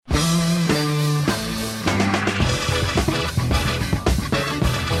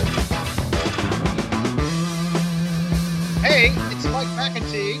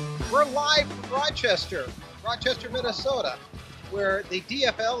McIntee. We're live from Rochester, Minnesota, where the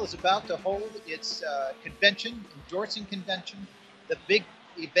DFL is about to hold its endorsing convention. The big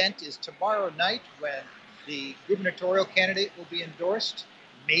event is tomorrow night when the gubernatorial candidate will be endorsed.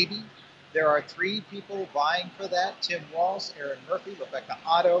 Maybe. There are three people vying for that: Tim Walz, Aaron Murphy, Rebecca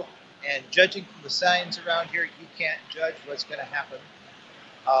Otto. And judging from the signs around here, you can't judge what's going to happen.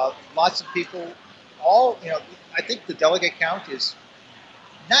 Lots of people, I think the delegate count is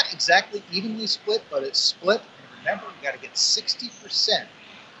not exactly evenly split, but it's split. And remember, you got to get 60%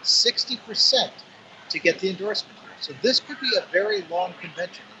 to get the endorsement here. So this could be a very long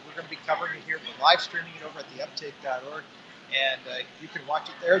convention. We're going to be covering it here. We're live streaming it over at theuptake.org. And you can watch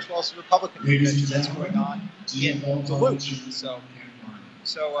it there, as well as the Republican convention that's going on in Duluth. So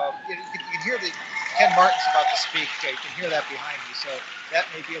you can hear Ken Martin's about to speak. You can hear that behind me. So that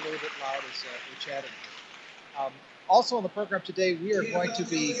may be a little bit loud as we're chatting here. Also on the program today, we are going to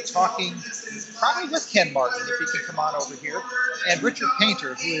be talking probably with Ken Martin, if he can come on over here, and Richard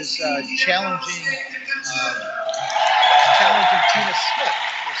Painter, who is challenging Tina Smith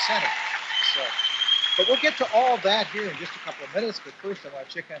for Senate. But we'll get to all that here in just a couple of minutes. But first, I want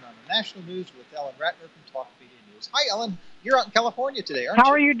to check in on the national news with Ellen Ratner from Talk Media News. Hi, Ellen. You're out in California today, aren't you?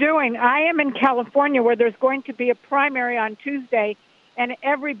 How are you doing? I am in California, where there's going to be a primary on Tuesday, and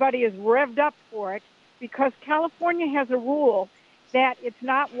everybody is revved up for it because California has a rule that it's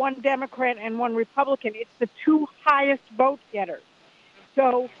not one Democrat and one Republican. It's the two highest vote getters.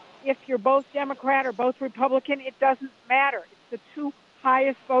 So if you're both Democrat or both Republican, it doesn't matter. It's the two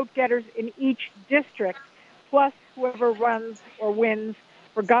highest vote getters in each district, plus whoever runs or wins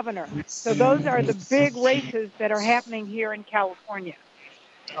for governor. So those are the big races that are happening here in California.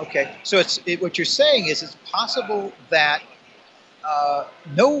 Okay, so what you're saying is it's possible that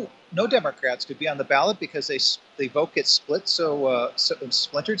no Democrats could be on the ballot because the vote gets split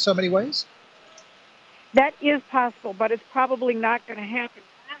splintered so many ways? That is possible, but it's probably not going to happen.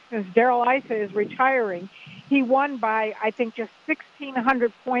 Since Darrell Issa is retiring, he won by, I think, just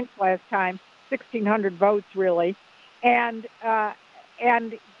 1,600 points last time, 1,600 votes, really. And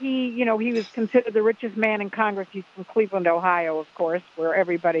he was considered the richest man in Congress. He's from Cleveland, Ohio, of course, where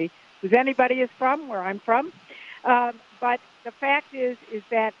anybody is from, where I'm from. But the fact is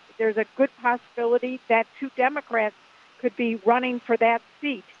that there's a good possibility that two Democrats could be running for that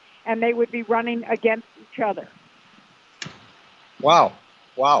seat, and they would be running against each other. Wow.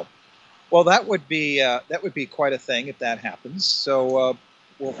 Well, that would be quite a thing if that happens. So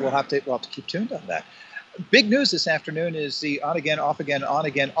we'll have to keep tuned on that. Big news this afternoon is the on again, off again, on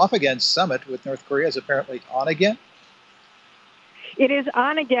again, off again summit with North Korea is apparently on again. It is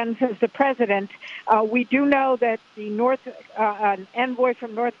on again, says the president. We do know that an envoy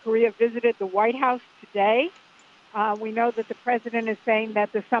from North Korea visited the White House today. We know that the president is saying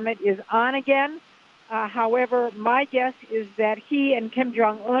that the summit is on again. However, my guess is that he and Kim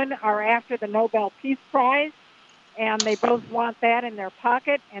Jong-un are after the Nobel Peace Prize, and they both want that in their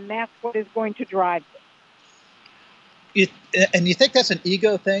pocket, and that's what is going to drive them. And you think that's an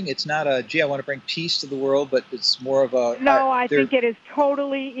ego thing? It's not I want to bring peace to the world, but it's more of a... No, I think it is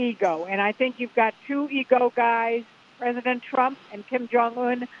totally ego, and I think you've got two ego guys, President Trump and Kim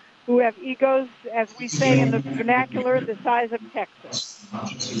Jong-un, who have egos, as we say in the vernacular, the size of Texas.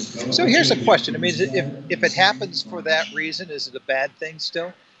 So here's a question. I mean, if it happens for that reason, is it a bad thing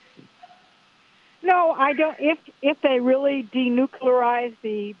still? No, I don't. If they really denuclearize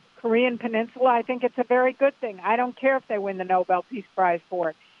the Korean Peninsula, I think it's a very good thing. I don't care if they win the Nobel Peace Prize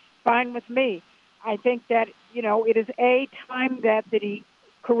for it. Fine with me. I think that, it is time that the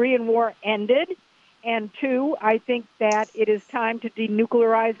Korean War ended. And two, I think that it is time to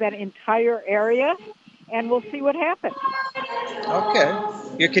denuclearize that entire area, and we'll see what happens. Okay.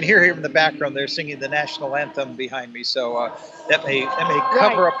 You can hear here in the background they're singing the national anthem behind me, so that may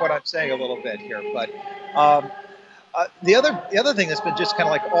cover up what I'm saying a little bit here. But the other thing that's been just kind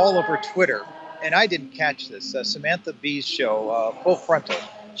of like all over Twitter, and I didn't catch this, Samantha Bee's show, Full Frontal,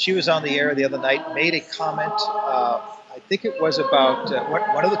 she was on the air the other night, made a comment, I think it was about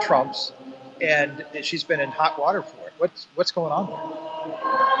one of the Trumps, and she's been in hot water for it. What's going on there?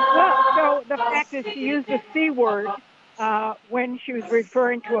 Well, so the fact is she used the C word when she was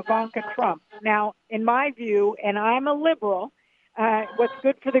referring to Ivanka Trump. Now, in my view, and I'm a liberal, what's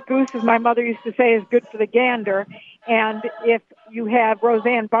good for the goose, as my mother used to say, is good for the gander. And if you have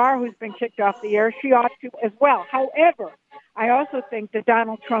Roseanne Barr, who's been kicked off the air, she ought to as well. However, I also think that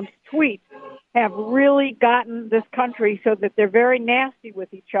Donald Trump's tweets have really gotten this country so that they're very nasty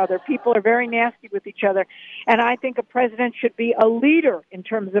with each other. People are very nasty with each other. And I think a president should be a leader in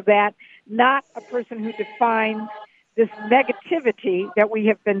terms of that, not a person who defines this negativity that we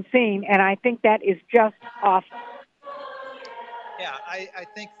have been seeing, and I think that is just awful. Yeah, I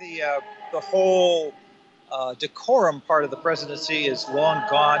think the whole decorum part of the presidency is long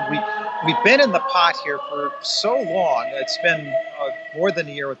gone. We've been in the pot here for so long. It's been more than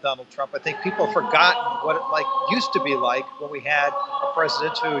a year with Donald Trump. I think people have forgotten what it used to be like when we had a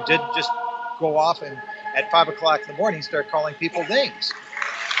president who didn't just go off and at 5 o'clock in the morning start calling people names.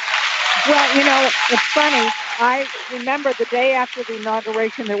 Well, it's funny. I remember the day after the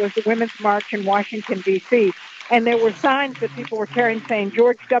inauguration, there was the Women's March in Washington, D.C., and there were signs that people were carrying saying,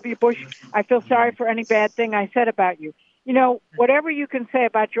 George W. Bush, I feel sorry for any bad thing I said about you. Whatever you can say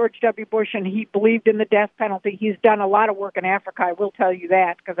about George W. Bush, and he believed in the death penalty, he's done a lot of work in Africa. I will tell you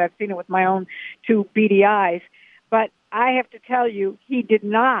that because I've seen it with my own two beady eyes. But I have to tell you, he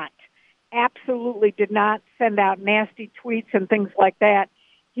absolutely did not send out nasty tweets and things like that.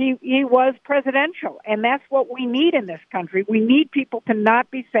 He was presidential, and that's what we need in this country. We need people to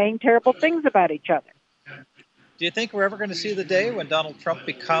not be saying terrible things about each other. Do you think we're ever going to see the day when Donald Trump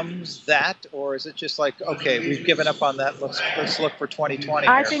becomes that, or is it just like, okay, we've given up on that, let's look for 2020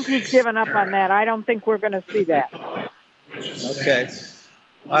 I think he's given up on that. I don't think we're going to see that. Okay.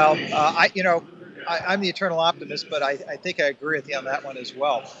 Well, I'm the eternal optimist, but I think I agree with you on that one as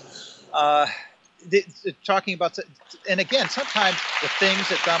well. Talking about, and again, sometimes the things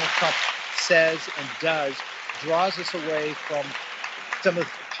that Donald Trump says and does draws us away from some of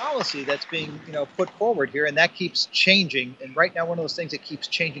the policy that's being put forward here, and that keeps changing. And right now, one of those things that keeps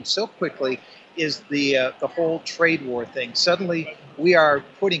changing so quickly is the whole trade war thing. Suddenly, we are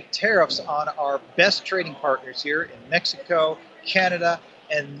putting tariffs on our best trading partners here in Mexico, Canada,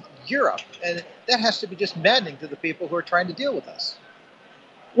 and Europe, and that has to be just maddening to the people who are trying to deal with us.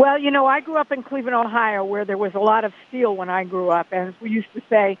 Well, I grew up in Cleveland, Ohio, where there was a lot of steel when I grew up. And we used to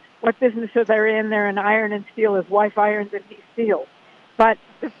say, what business are they in? They're in iron and steel. His wife irons and he steals. But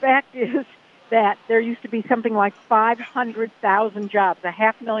the fact is that there used to be something like 500,000 jobs,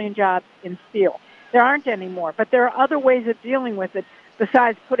 500,000 jobs in steel. There aren't anymore. But there are other ways of dealing with it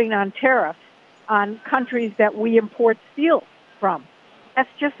besides putting on tariffs on countries that we import steel from. That's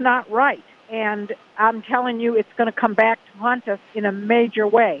just not right. And I'm telling you, it's going to come back to haunt us in a major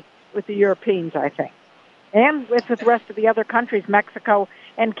way with the Europeans, I think, and with the rest of the other countries, Mexico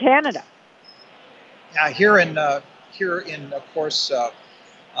and Canada. Here in, of course,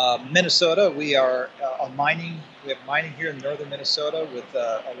 Minnesota, we are on mining. We have mining here in northern Minnesota with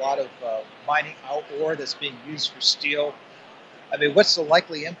a lot of mining out ore that's being used for steel. I mean, what's the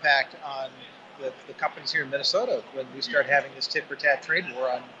likely impact on the companies here in Minnesota when we start having this tit-for-tat trade war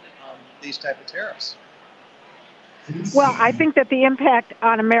on these type of tariffs? Well, I think that the impact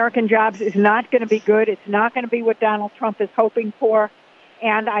on American jobs is not going to be good. It's not going to be what Donald Trump is hoping for.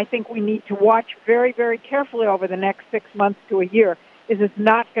 And I think we need to watch very, very carefully over the next 6 months to a year. It's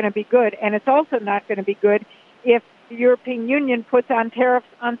not going to be good. And it's also not going to be good if the European Union puts on tariffs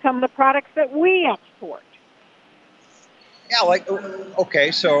on some of the products that we export. Yeah,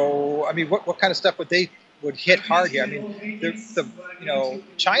 okay, so, I mean, what kind of stuff would hit hard here? I mean,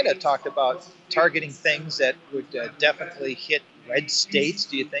 China talked about targeting things that would definitely hit red states.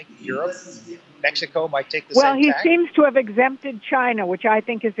 Do you think Europe, Mexico might take the same tack? Well, he seems to have exempted China, which I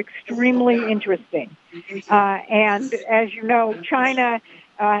think is extremely interesting. And as you know, China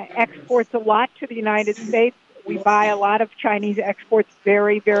exports a lot to the United States. We buy a lot of Chinese exports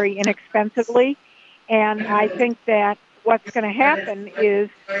very, very inexpensively. And I think that what's going to happen is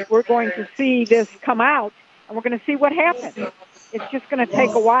we're going to see this come out, and we're going to see what happens. It's just going to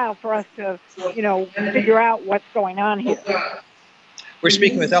take a while for us to, figure out what's going on here. We're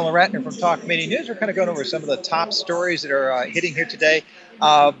speaking with Ellen Ratner from Talk Media News. We're kind of going over some of the top stories that are hitting here today.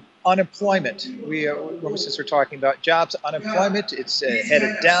 Unemployment. Since we're talking about jobs, unemployment, it's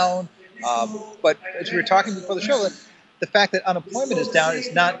headed down. But as we were talking before the show, the fact that unemployment is down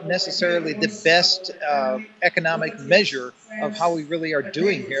is not necessarily the best economic measure of how we really are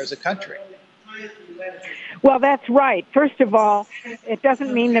doing here as a country. Well, that's right. First of all, it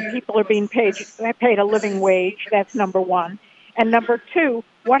doesn't mean that people are being paid a living wage. That's number one. And number two,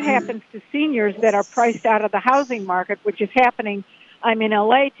 what happens to seniors that are priced out of the housing market, which is happening? I'm in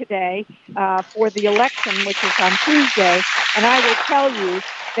L.A. today for the election, which is on Tuesday, and I will tell you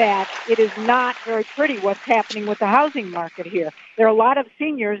that it is not very pretty what's happening with the housing market here. There are a lot of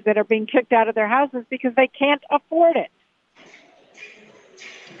seniors that are being kicked out of their houses because they can't afford it.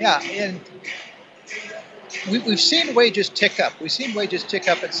 Yeah, and we've seen wages tick up. We've seen wages tick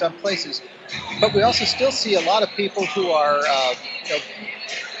up in some places, but we also still see a lot of people who are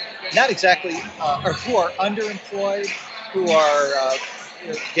not exactly, or who are underemployed, who are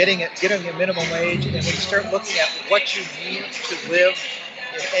getting a minimum wage, and when you start looking at what you need to live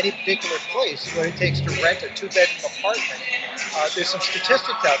in any particular place, what it takes to rent a 2-bedroom apartment, there's some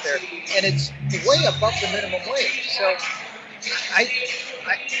statistics out there, and it's way above the minimum wage. So I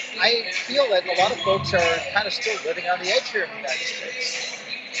feel that a lot of folks are kind of still living on the edge here in the United States.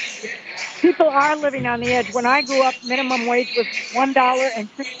 People are living on the edge. When I grew up, minimum wage was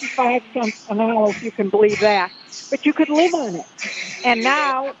 $1.65 an hour, if you can believe that. But you could live on it. And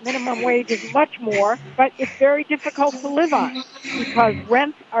now minimum wage is much more, but it's very difficult to live on because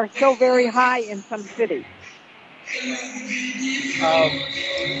rents are so very high in some cities.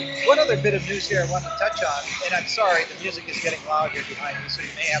 One other bit of news here I want to touch on, and I'm sorry, the music is getting loud here behind me, so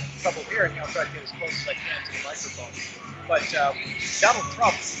you may have trouble hearing me. I'll try to get as close as I can to the microphone. But Donald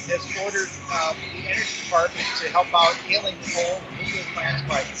Trump has ordered the Energy Department to help out ailing coal and nuclear plants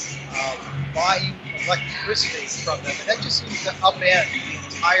by buying electricity from them. And that just seems to upend the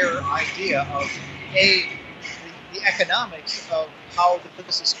entire idea of, A, the economics of how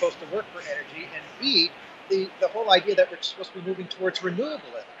this is supposed to work for energy, and B, the whole idea that we're supposed to be moving towards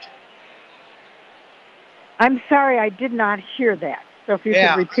renewable energy. I'm sorry, I did not hear that. So if you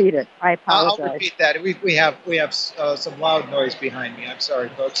could repeat it, I apologize. I'll repeat that. We have some loud noise behind me. I'm sorry,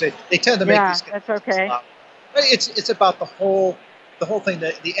 folks. They tend to make these. Yeah, that's okay. Loud. But it's about the whole thing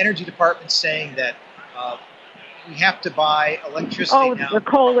that the Energy Department's saying that we have to buy electricity now. Oh, the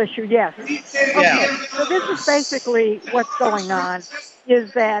coal issue, yes. Yeah. Okay. So this is basically what's going on,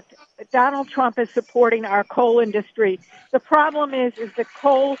 is that Donald Trump is supporting our coal industry. The problem is that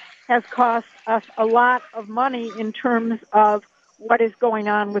coal has cost us a lot of money in terms of what is going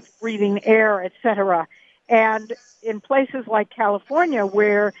on with breathing air, et cetera. And in places like California,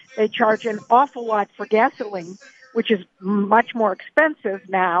 where they charge an awful lot for gasoline, which is much more expensive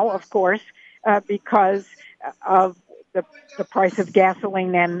now, of course, because of the price of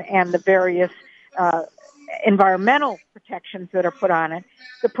gasoline and the various environmental protections that are put on it.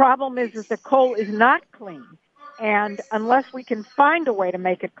 The problem is that coal is not clean. And unless we can find a way to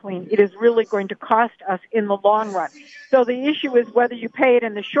make it clean, it is really going to cost us in the long run. So the issue is whether you pay it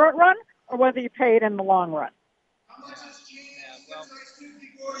in the short run or whether you pay it in the long run.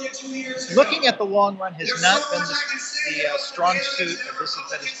 Looking at the long run has not been the strong suit of this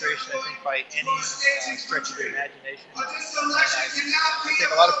administration, I think, by any stretch of the imagination. And I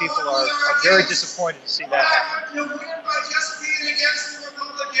think a lot of people are very disappointed to see that happen.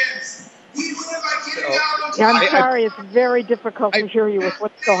 I'm sorry, it's very difficult to hear you with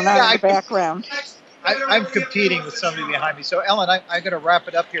what's going on in the background. I'm competing with somebody behind me. So, Ellen, I'm going to wrap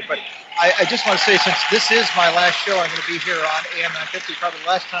it up here. But I just want to say, since this is my last show, I'm going to be here on AM 950, probably the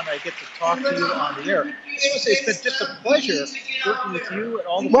last time I get to talk to you on the air. I just want to say it's been just a pleasure working with you and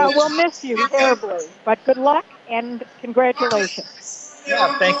all the Well, we'll miss you terribly. But good luck and congratulations.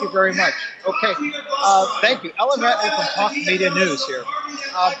 Yeah, thank you very much. Okay, thank you. Ellen Ratner from Talk Media News here.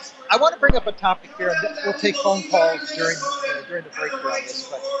 I want to bring up a topic here, and we'll take phone calls during the break here on this,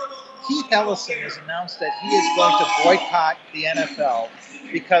 but Keith Ellison has announced that he is going to boycott the NFL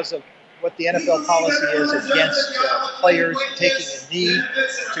because of what the NFL policy is against players taking a knee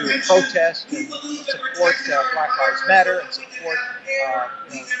to protest and support Black Lives Matter and support,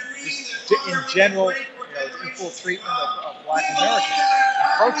 just in general, equal treatment of Black Americans and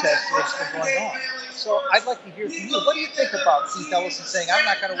protest what's been going on. So I'd like to hear from you. What do you think about Keith Ellison saying, I'm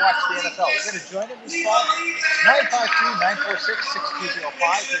not going to watch the NFL? You're going to join him this fall? 952-946-6205. Here's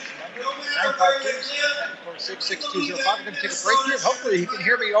the number. 952-946-6205. We're going to take a break here. Hopefully you can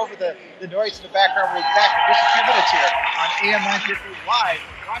hear me over the noise in the background. We'll be back in just a few minutes here on AM 950 live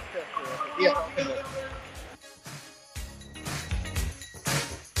from Rochester at the DFL Convention.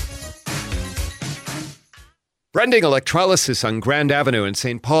 Brending Electrolysis on Grand Avenue in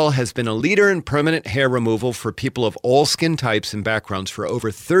St. Paul has been a leader in permanent hair removal for people of all skin types and backgrounds for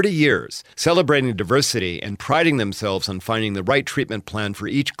over 30 years, celebrating diversity and priding themselves on finding the right treatment plan for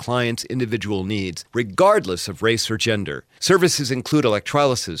each client's individual needs, regardless of race or gender. Services include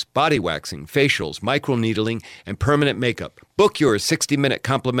electrolysis, body waxing, facials, microneedling, and permanent makeup. Book your 60-minute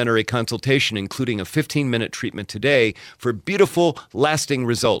complimentary consultation, including a 15-minute treatment today for beautiful, lasting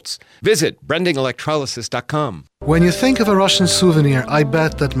results. Visit brendingelectrolysis.com. When you think of a Russian souvenir, I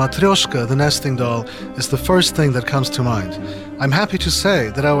bet that Matryoshka, the nesting doll, is the first thing that comes to mind. I'm happy to say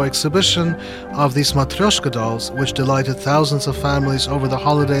that our exhibition of these Matryoshka dolls, which delighted thousands of families over the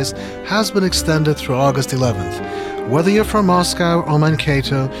holidays, has been extended through August 11th. Whether you're from Moscow or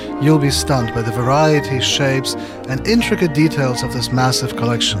Mankato, you'll be stunned by the variety, shapes, and intricate details of this massive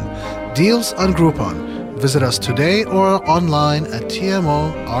collection. Deals on Groupon. Visit us today or online at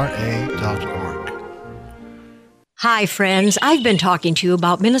tmora.org. Hi, friends. I've been talking to you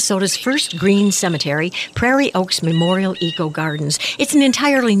about Minnesota's first green cemetery, Prairie Oaks Memorial Eco Gardens. It's an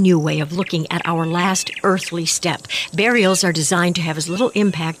entirely new way of looking at our last earthly step. Burials are designed to have as little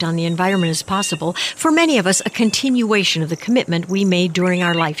impact on the environment as possible. For many of us, a continuation of the commitment we made during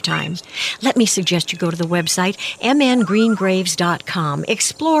our lifetime. Let me suggest you go to the website mngreengraves.com.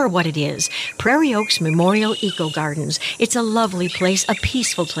 Explore what it is. Prairie Oaks Memorial Eco Gardens. It's a lovely place, a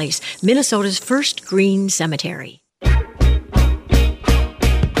peaceful place. Minnesota's first green cemetery.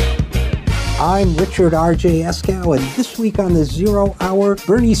 I'm Richard R.J. Eskow, and this week on the Zero Hour,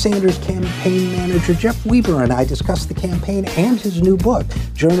 Bernie Sanders campaign manager Jeff Weber and I discuss the campaign and his new book.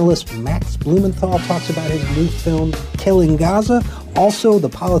 Journalist Max Blumenthal talks about his new film, Killing Gaza, also the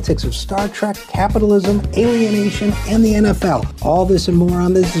politics of Star Trek, capitalism, alienation, and the NFL. All this and more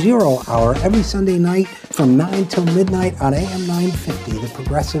on the Zero Hour every Sunday night from 9 till midnight on AM 950, the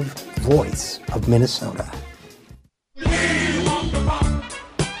progressive voice of Minnesota.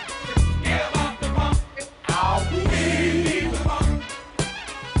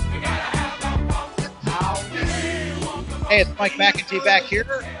 Hey, it's Mike McIntee back here,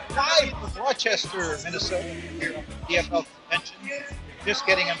 live from Rochester, Minnesota, here on the DFL convention, just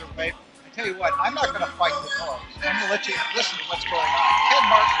getting underway. I tell you what, I'm not going to fight the cause. I'm going to let you listen to what's going on. Ken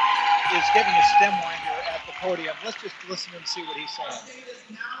Martin is giving a stem winder at the podium. Let's just listen and see what he's saying. Our state is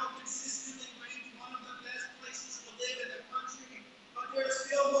now consistently ranked one of the best places to live in the country, but there's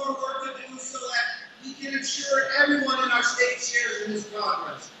still more work to do so that we can ensure everyone in our state shares in this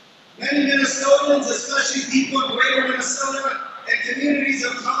progress. Many Minnesotans, especially people in greater Minnesota and communities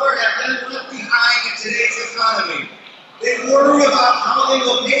of color, have been left behind in today's economy. They worry about how they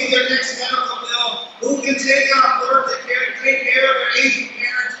will pay their next medical bill, who can take off work to take care of their aging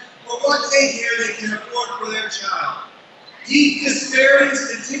parents, or what daycare they can afford for their child. Deep disparities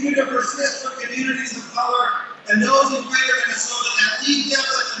continue to persist for communities of color and those in greater Minnesota that leave them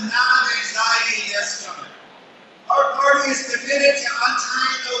with a amount of anxiety and discomfort. Our party is committed to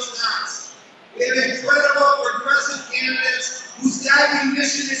untying those knots. We have incredible progressive candidates whose guiding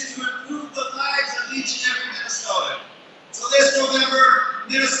mission is to improve the lives of each and every Minnesotan. So this November,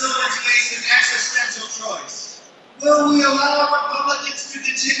 Minnesotans face an existential choice. Will we allow Republicans to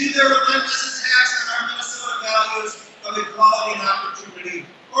continue their relentless attacks on our Minnesota values of equality and opportunity?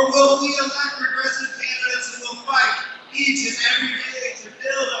 Or will we elect progressive candidates who will fight each and every day to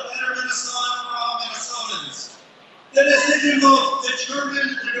build a better Minnesota for all Minnesotans? The decision will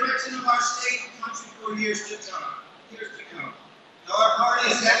determine the direction of our state and country for years to come. Now, our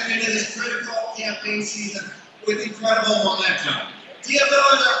party is heading into this critical campaign season with incredible momentum.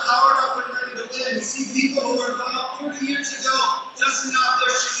 DFLers are powered up and ready to win. We see people who were involved 30 years ago dusting off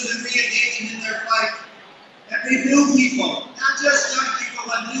their shoes and re-engaging in their fight. And we new people, not just young people,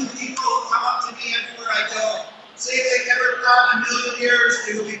 but new people who come up to me everywhere I go, say they never thought in a million years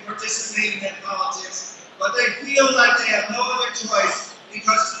they would be participating in politics. But they feel like they have no other choice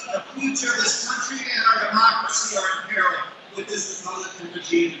because the future of this country and our democracy are in peril with this Republican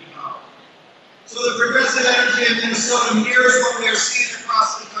regime in power. So the progressive energy in Minnesota mirrors what we are seeing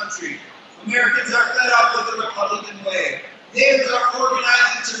across the country. Americans are fed up with the Republican way. Neighbors are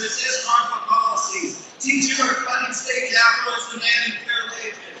organizing to resist harmful policies. Teachers are cutting state capitals, demanding fair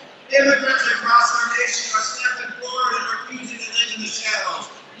wages. Immigrants across our nation are stepping forward and refusing to live in the shadows.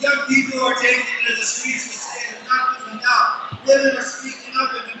 Young people are taking to the streets to say that enough is enough. Women are speaking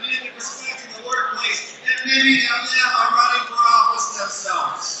up and demanding respect in the workplace, and many of them are running for office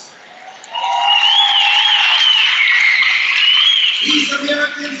themselves. These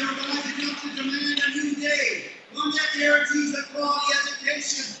Americans are rising up to demand a new day, one that guarantees a quality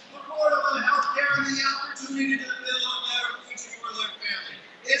education, affordable health care, and the opportunity to build a better future for their family.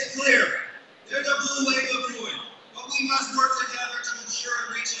 It's clear, there's a blue wave of ruin, but we must work together to ensure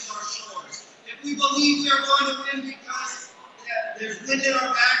it reaches our shores. If we believe we are going to win because there's wind at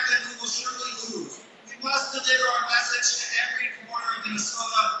our back, then we will surely lose. We must deliver our message to every corner of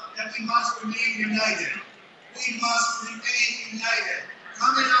Minnesota, and we must remain united. We must remain united.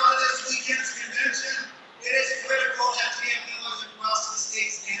 Coming out of this weekend's convention, it is critical that DFLers across the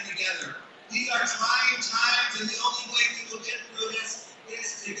state stand together. These are trying times, and the only way we will get through this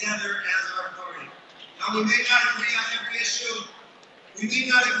is together as our party. Now, we may not agree on every issue, we may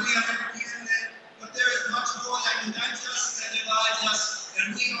not agree on every candidate, but there is much more that unites us and divides us,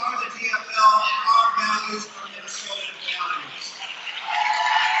 and we are the DFL, and our values are Minnesotan values.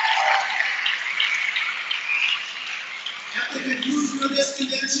 At the conclusion of this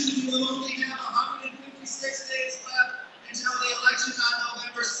convention, we will only have 156 days left until the election on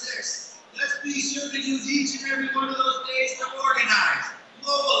November 6th. Let's be sure to use each and every one of those days to organize,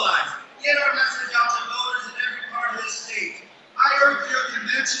 mobilize, get our message out to voters in every part of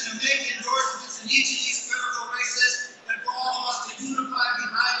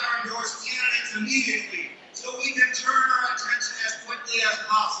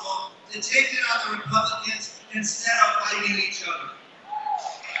possible to take it on the Republicans instead of fighting each other.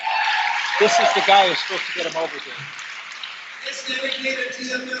 This is the guy who's supposed to get him over here. It's dedicated to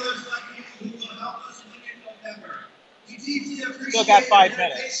the millers like you who will help us win in November. We deeply appreciate Still got 5 your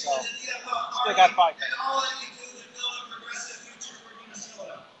minutes, so dedication to the DFL still got 5 party minutes. and all that you do to build a progressive future for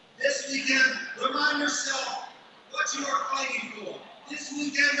Minnesota. This weekend, remind yourself what you are fighting for. This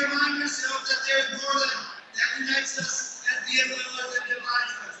weekend, remind yourself that there's more that unites us as DFLers and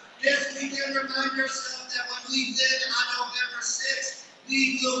divides us. This weekend, remind yourself that when we win on November 6th,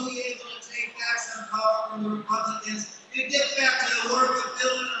 we will be able to take back some power from the Republicans and get back to the work of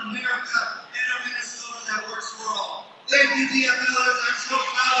building America and a Minnesota that works for all. Thank you, DFLers. I'm so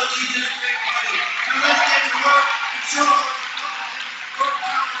proud of you, this great party. Now let's get to work and show our Republicans what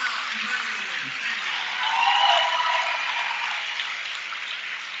power and money is. Thank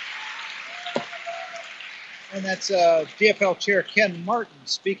you. And that's DFL Chair Ken Martin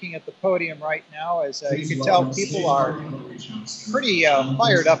speaking at the podium right now. As you can tell, people are pretty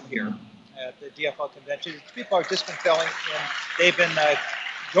fired up here at the DFL convention. People are just been filling in. They've been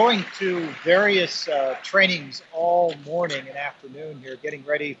going to various trainings all morning and afternoon here, getting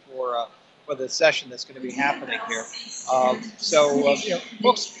ready for the session that's going to be happening here.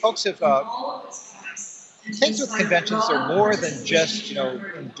 Folks have things with conventions are more than just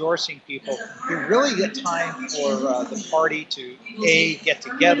endorsing people. You really get time for the party to get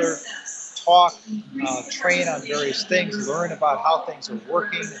together, talk, train on various things, learn about how things are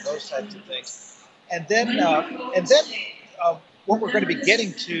working and those types of things, and then what we're going to be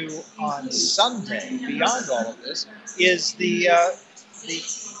getting to on Sunday, beyond all of this, is the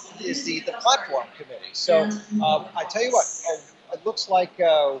platform committee. So I tell you what, it looks like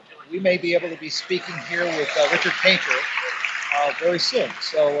we may be able to be speaking here with Richard Painter very soon.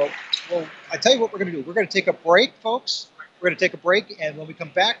 So I tell you what we're going to do. We're going to take a break, folks. We're going to take a break, and when we come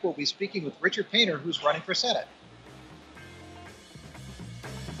back, we'll be speaking with Richard Painter, who's running for Senate.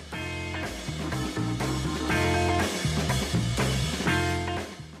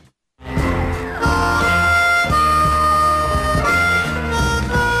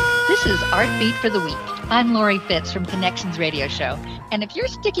 This is Art Beat for the Week. I'm Lori Fitz from Connections Radio Show. And if you're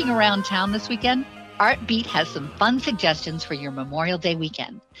sticking around town this weekend, Art Beat has some fun suggestions for your Memorial Day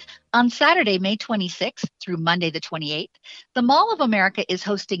weekend. On Saturday, May 26th through Monday the 28th, the Mall of America is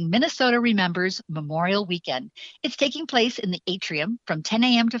hosting Minnesota Remembers Memorial Weekend. It's taking place in the atrium from 10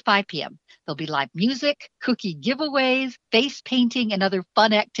 a.m. to 5 p.m. There'll be live music, cookie giveaways, face painting, and other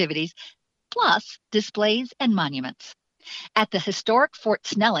fun activities, plus displays and monuments. At the historic Fort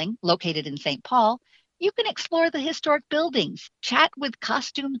Snelling, located in St. Paul, you can explore the historic buildings, chat with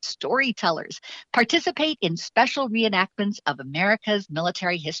costumed storytellers, participate in special reenactments of America's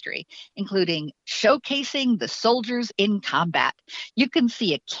military history, including showcasing the soldiers in combat. You can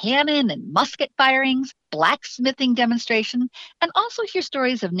see a cannon and musket firings, blacksmithing demonstration, and also hear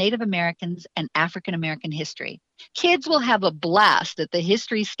stories of Native Americans and African American history. Kids will have a blast at the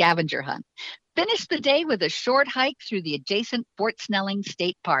history scavenger hunt. Finish the day with a short hike through the adjacent Fort Snelling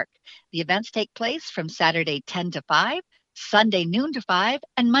State Park. The events take place from Saturday 10 to 5, Sunday noon to 5,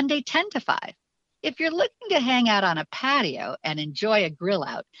 and Monday 10 to 5. If you're looking to hang out on a patio and enjoy a grill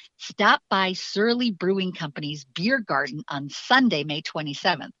out, stop by Surly Brewing Company's Beer Garden on Sunday, May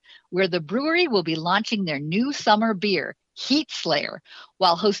 27th, where the brewery will be launching their new summer beer, Heat Slayer,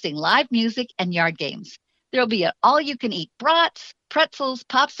 while hosting live music and yard games. There'll be an all-you-can-eat brats, pretzels,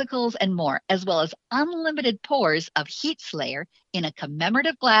 popsicles, and more, as well as unlimited pours of Heat Slayer in a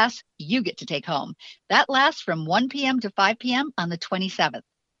commemorative glass you get to take home. That lasts from 1 p.m. to 5 p.m. on the 27th.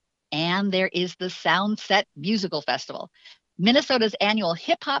 And there is the Soundset Musical Festival. Minnesota's annual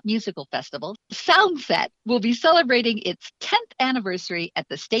hip-hop musical festival, Soundset, will be celebrating its 10th anniversary at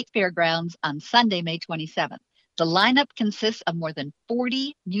the State Fairgrounds on Sunday, May 27th. The lineup consists of more than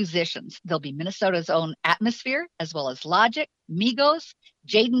 40 musicians. There'll be Minnesota's own Atmosphere, as well as Logic, Migos,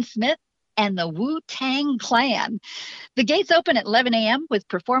 Jaden Smith, and the Wu-Tang Clan. The gates open at 11 a.m. with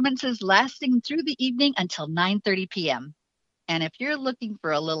performances lasting through the evening until 9:30 p.m. And if you're looking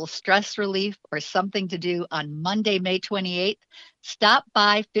for a little stress relief or something to do on Monday, May 28th, stop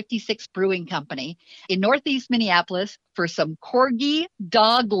by 56 Brewing Company in Northeast Minneapolis for some Corgi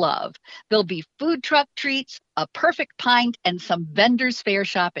dog love. There'll be food truck treats, a perfect pint, and some vendors fair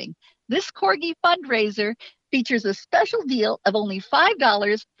shopping. This Corgi fundraiser features a special deal of only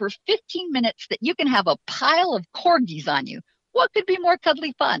 $5 for 15 minutes that you can have a pile of Corgis on you. What could be more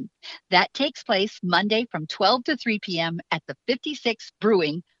cuddly fun? That takes place Monday from 12 to 3 p.m. at the 56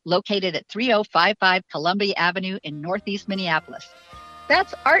 Brewing, located at 3055 Columbia Avenue in Northeast Minneapolis.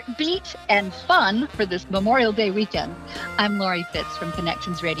 That's Art Beat and fun for this Memorial Day weekend. I'm Lori Fitz from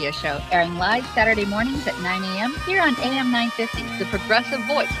Connections Radio Show, airing live Saturday mornings at 9 a.m. here on AM 950, the progressive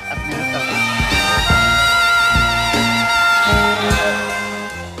voice of Minnesota.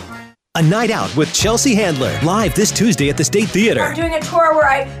 A Night Out with Chelsea Handler, live this Tuesday at the State Theater. I'm doing a tour where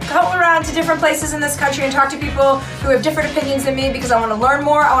I go around to different places in this country and talk to people who have different opinions than me because I want to learn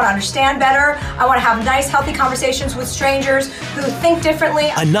more, I want to understand better, I want to have nice, healthy conversations with strangers who think differently.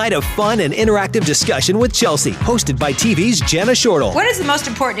 A night of fun and interactive discussion with Chelsea, hosted by TV's Jana Shortle. What is the most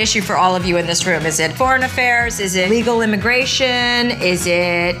important issue for all of you in this room? Is it foreign affairs? Is it legal immigration? Is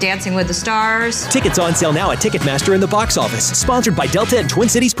it Dancing with the Stars? Tickets on sale now at Ticketmaster and the box office. Sponsored by Delta and Twin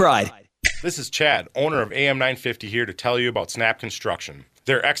Cities Pride. This is Chad, owner of AM 950, here to tell you about Snap Construction.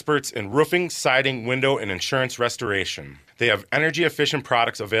 They're experts in roofing, siding, window, and insurance restoration. They have energy-efficient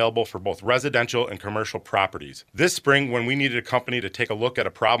products available for both residential and commercial properties. This spring, when we needed a company to take a look at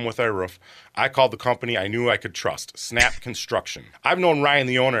a problem with our roof, I called the company I knew I could trust, Snap Construction. I've known Ryan,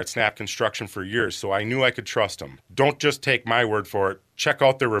 the owner at Snap Construction, for years, so I knew I could trust him. Don't just take my word for it. Check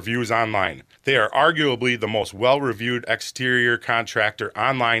out their reviews online. They are arguably the most well-reviewed exterior contractor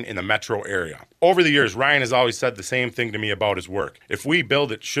online in the metro area. Over the years, Ryan has always said the same thing to me about his work. If we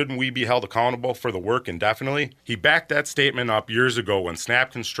build it, shouldn't we be held accountable for the work indefinitely? He backed that statement up years ago when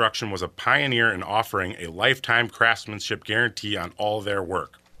Snap Construction was a pioneer in offering a lifetime craftsmanship guarantee on all their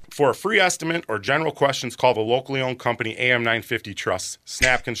work. For a free estimate or general questions, call the locally owned company AM 950 Trust,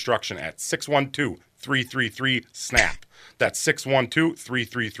 Snap Construction at 612-333-SNAP. That's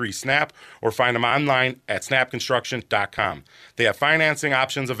 612-333-SNAP, or find them online at snapconstruction.com. They have financing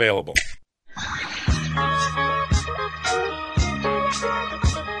options available.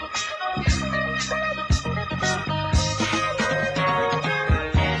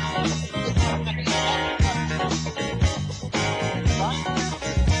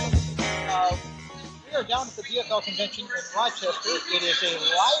 Down at the DFL convention in Rochester. It is a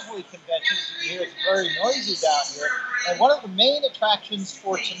lively convention. As you can hear, it's very noisy down here. And one of the main attractions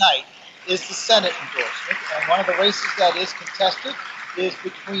for tonight is the Senate endorsement. And one of the races that is contested is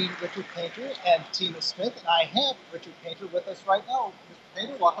between Richard Painter and Tina Smith. And I have Richard Painter with us right now. Mr.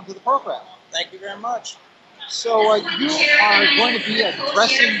 Painter, welcome to the program. Thank you very much. So you are going to be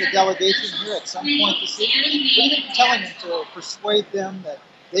addressing the delegation here at some point this evening. What are you telling them to persuade them that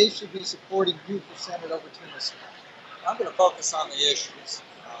they should be supporting you for Senate over Tina Smith? I'm going to focus on the issues.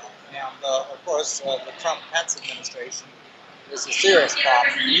 Of course, the Trump-Pence administration is a serious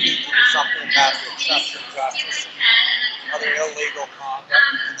problem. We need to do something about the obstruction of justice and other illegal conduct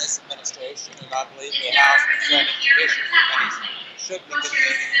in this administration. And I believe the House and Senate Judicial Committees should be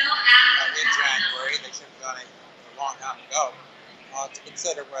convening in January. They should have done it a long time ago to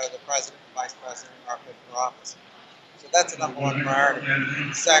consider whether the President and Vice President are fit for office. So that's the number one priority.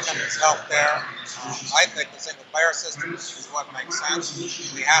 Second is health care. I think the single-payer system is what makes sense.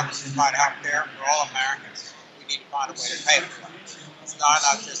 We have to provide health care for all Americans. We need to find a way to pay for it. It's not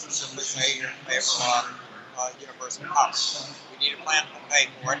just to simply say you're in favor of universal health. We need a plan to pay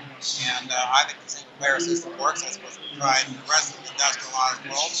for it. And I think the single-payer system works. That's what we tried in the rest of the industrialized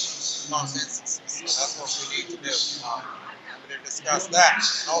world in most instances. So that's what we need to do. To discuss that,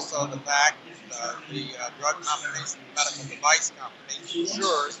 and also the fact that the drug companies, the medical device companies,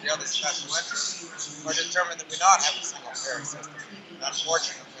 insurers, the other special interests are determined that we not have a single payer system. And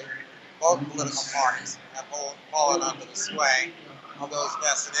unfortunately, both political parties have fallen under the sway of those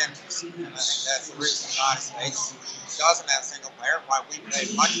vested interests. And I think that's the reason the United States doesn't have single payer, why we pay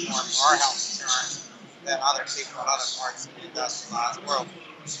much more for our health insurance than other people in other parts of the industrialized world.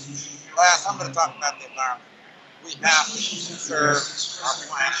 Last, I'm going to talk about the environment. We have to conserve our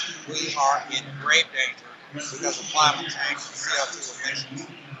planet. We are in grave danger because of climate change and CO2 emissions.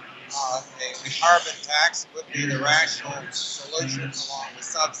 A carbon tax would be the rational solution along with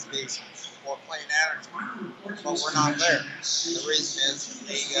subsidies for clean energy, but we're not there. The reason is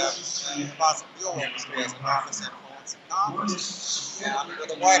the fossil fuel industry has enormous influence in Congress and with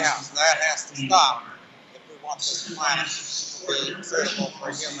the White House. That has to stop if we want this planet to be suitable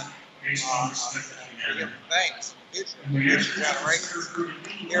for human things in the future generations.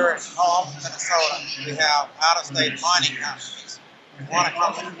 Here in home, Minnesota, we have out-of-state mining companies who want to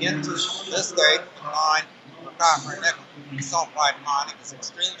come into this state and mine for copper and nickel. Sulfide mining is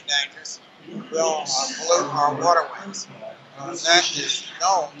extremely dangerous. It will pollute our waterways. That is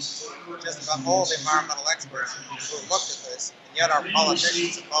known to just about all the environmental experts who have looked at this, and yet our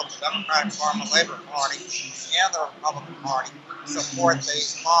politicians in both the Democratic Farm and Labor Party and the Republican Party support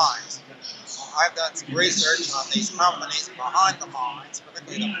these mines. I've done some research on these companies behind the mines,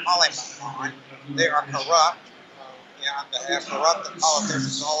 particularly the Polymer mine. They are corrupt. and have corrupted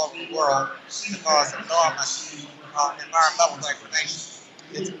politicians all over the world to cause enormous environmental degradation.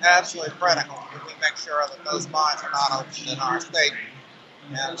 It's absolutely critical that we make sure that those mines are not opened in our state,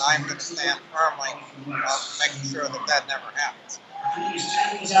 and I'm going to stand firmly making sure that that never happens.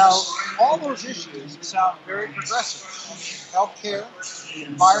 Now, all those issues sound very progressive. I mean, healthcare, the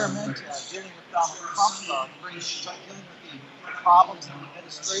environment, dealing with Donald Trump, dealing with the problems in the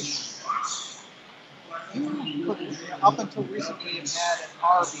administration. You could, up until recently, have had an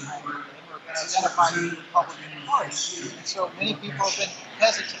R behind your name or been identified with the Republican Party. And so many people have been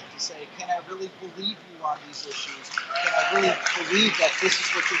hesitant to say, can I really believe you on these issues? Can I really believe that this is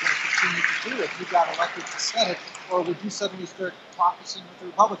what you're going to continue to do if you got elected to Senate? Or would you suddenly start caucusing with the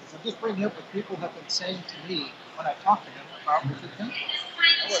Republicans? I'm just bringing up what people have been saying to me when I talk to them about what they're thinking.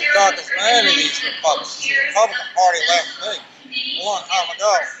 I wouldn't caucus with any of these Republicans. The Republican Party left me a long time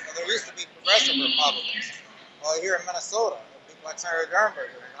ago. There used to be progressive Republicans. Well, here in Minnesota, people like Senator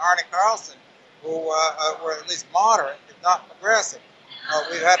Durnberger and Arnie Carlson, who were at least moderate, if not progressive.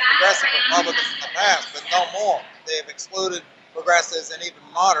 We've had progressive Republicans in the past, but no more. They've excluded progressives and even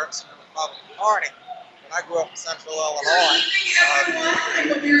moderates from the Republican Party. When I grew up in central Illinois,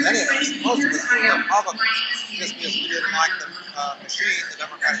 many of us, most of us were Republicans, just because we didn't like the machine, the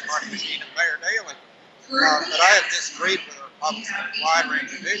Democratic Party machine, and Mayor Daley. But I have disagreed with the Republicans on a wide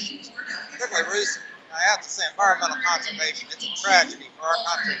range of issues, particularly recently. I have to say, environmental conservation, it's a tragedy for our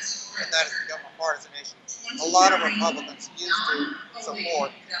country that has become a partisan issue. A lot of Republicans used to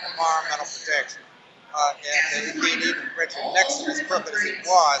support environmental protection. And indeed, even Richard Nixon, as crooked as he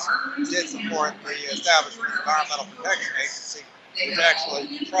was, did support the establishment of the Environmental Protection Agency, which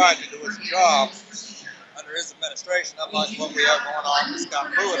actually tried to do its job under his administration, unlike what we have going on with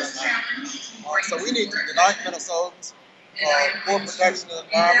Scott Pruitt in that. So we need to unite Minnesotans for protection of the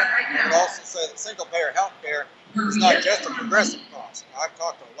environment. I would also say that single-payer health care is not just a progressive cause. I've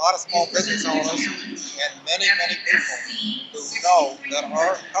talked to a lot of small business owners and many, many people who know that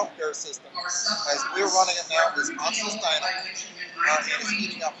our healthcare system, as we're running it now, is unsustainable and is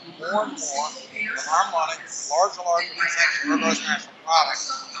eating up more and more of our money, larger and larger percentage of our gross national product.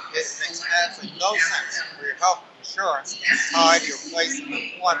 It makes absolutely no sense for your health insurance tied to your place of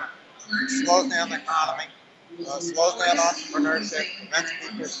employment. It slows down the economy. Slows down entrepreneurship, prevents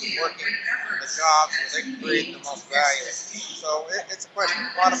people from working in the jobs where they can create the most value. So it's a question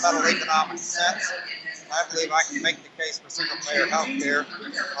of fundamental economic sense. I believe I can make the case for single-payer health care to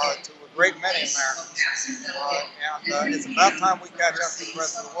a great many Americans. And it's about time we catch up to the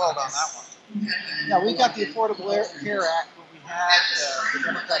rest of the world on that one. Now, we got the Affordable Care Act when we had the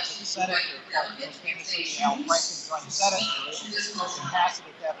Democrats in the Senate, most famously Al Franken joined the Senate, and were able to pass it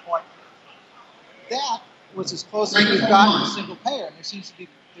at that point. That was as close as we've gotten to single payer, and there seems to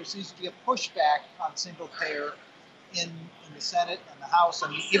be a pushback on single payer in the Senate and the House,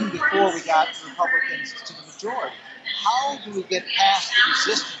 and even before we got Republicans to the majority. How do we get past the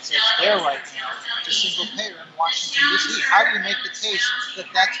resistance that's there right now to single payer in Washington, D.C.? How do you make the case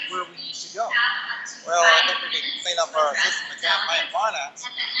that that's where we need to go? Well, I think we need to clean up our system of campaign finance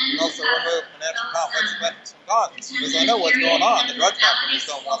and also remove financial conflicts of interest from Congress. Because I know what's going on. The drug companies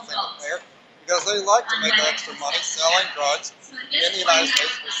don't want single payer, because they like to make extra money selling drugs in the United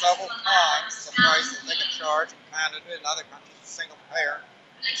States for several times the price that they can charge in Canada and other countries with single-payer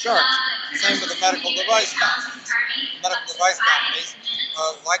insurance. Same with the medical device companies. Medical device companies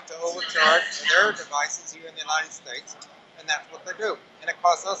like to overcharge for their devices here in the United States, and that's what they do. And it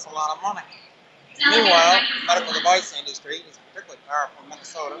costs us a lot of money. Meanwhile, the medical device industry is particularly powerful in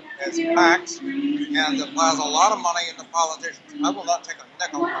Minnesota, has PACs, and it allows a lot of money into politicians. I will not take a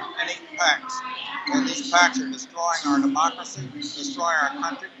nickel from any PACs. And these PACs are destroying our democracy, destroying our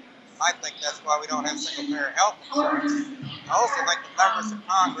country. I think that's why we don't have single-payer health insurance. I also think the members of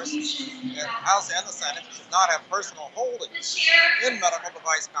Congress, the House and the Senate, should not have personal holdings in medical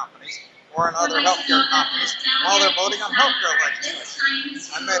device companies or in other healthcare companies while they're voting on healthcare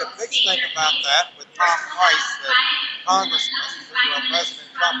legislation. I made a big stink about that with Tom Price, the congressman who President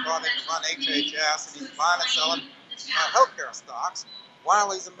Trump brought in to run HHS, and he's buying and selling healthcare stocks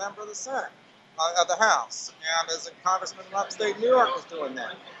while he's a member of the Senate, of the House. And as a congressman from upstate New York was doing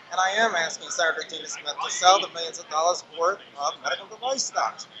that. And I am asking Senator Tina Smith to sell the millions of dollars worth of medical device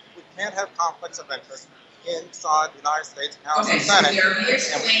stocks. We can't have conflicts of interest inside the United States House and Senate,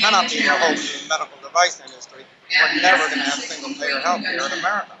 and we cannot be beholden to the medical device industry. We're never going to have single-payer health care in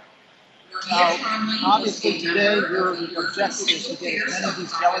America. Now, obviously today your objective is to get as many of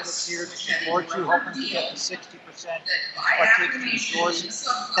these delegates here to support you, hoping to get to 60% what takes to endorse.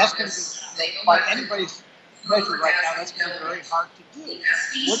 That's going to be, by anybody's measure right now, that's going to be very hard to do.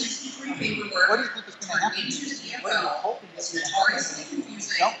 What do you think is going to happen? What are you hoping is going to happen if you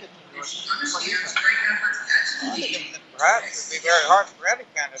don't get the endorsement? What do you think? Perhaps it would be very hard for any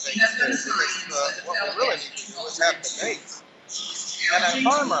candidate to do, because what we really need to do is have debates and a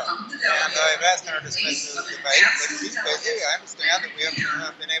farmer. And I've asked her to dismiss the debate, but she's busy. I understand that we haven't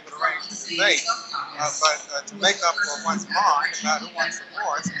been able to arrange the debate, but to make up for one's mind about who one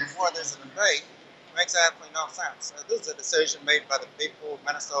supports before there's a debate makes absolutely no sense. This is a decision made by the people of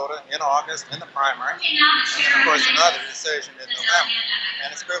Minnesota in August in the primary, and then of course another decision in November. And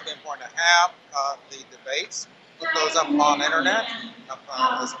it's critically important to have the debates, put those up on the internet,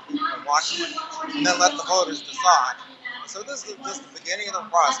 so people can watch them, and then let the voters decide. So this is just the beginning of the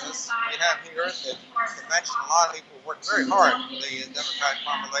process. We have here at the convention a lot of people who work very hard for the Democratic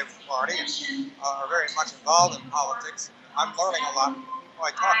Farmer Labor Party and are very much involved in politics. I'm learning a lot from the people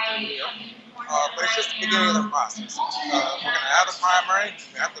I talk to here, but it's just the beginning of the process. We're going to have the primary,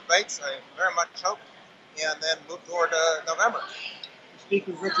 we have debates, I very much hope, and then move toward November. Speak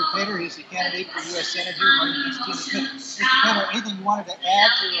with Richard Painter. He's the candidate for U.S. Senator running against Tina Smith. Mr. Painter, anything you wanted to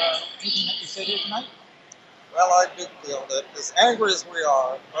add to anything that you said here tonight? Well, I do feel that as angry as we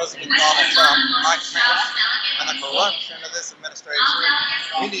are, President Donald Trump, Mike Pence, and the corruption of this administration,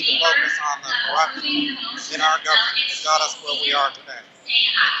 we need to focus on the corruption in our government that got us where we are today.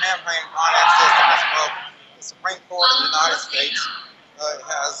 The campaign finance system is broken. The Supreme Court of the United States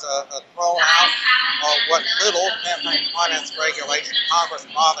has thrown out what little campaign finance regulation Congress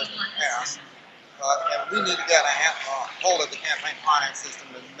bothered to pass. And we need to get a hold of the campaign finance system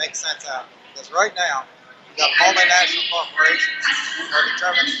and make sense out of it. Because right now, we've got multinational corporations are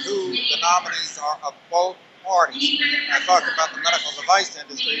determining who the nominees are of both parties. I talked about the medical device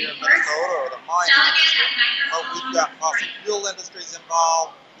industry here in Minnesota or the mining industry. We've got fossil fuel industries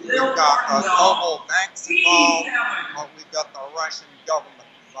involved. We've got global banks involved. We've got the Russian government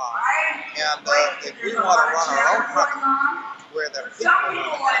involved. And if we want to run our own country where the people run the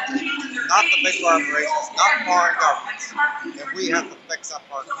country, not the big corporations, not foreign governments, then we have to fix up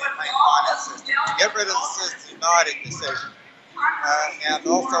our campaign finance system. Get rid of the Citizens United decision. And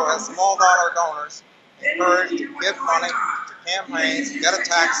also have small dollar donors encouraged to give money to campaigns, get a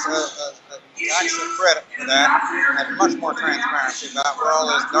tax credit for that, and much more transparency about where all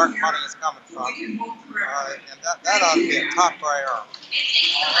this dark money is coming from. And that ought to be a top priority.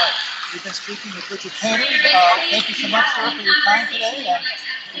 All right. We've been speaking with Richard Painter. Thank you so much, sir, for your time today. And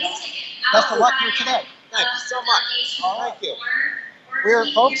best of luck here today. Thank you so much. All right. Thank you. We are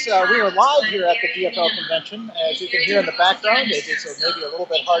live here at the DFL convention. As you can hear in the background, it is maybe a little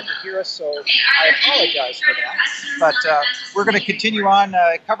bit hard to hear us, so I apologize for that. But we're going to continue on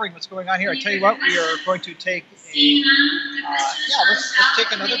covering what's going on here. I tell you what, we are going to take let's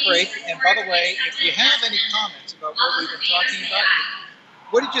take another break. And by the way, if you have any comments about what we've been talking about,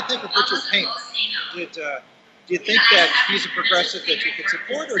 what did you think of Richard Painter? Do you think that he's a progressive that you could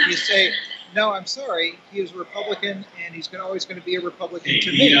support, or do you say, no, I'm sorry, he is a Republican, and he's always going to be a Republican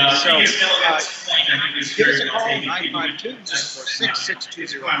to me? So give us a call,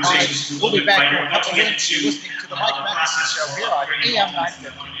 952-946-6205. We'll be back in a couple minutes. You're listening to the Mike McIntee Show here on AM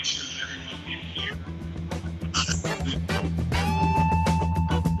 950.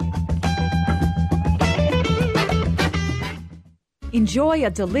 Enjoy a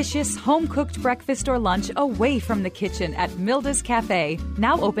delicious home-cooked breakfast or lunch away from the kitchen at Milda's Cafe,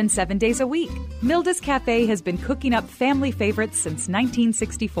 now open 7 days a week. Milda's Cafe has been cooking up family favorites since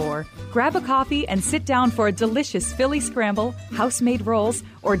 1964. Grab a coffee and sit down for a delicious Philly scramble, house-made rolls,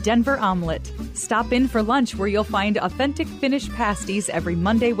 or Denver omelet. Stop in for lunch where you'll find authentic Finnish pasties every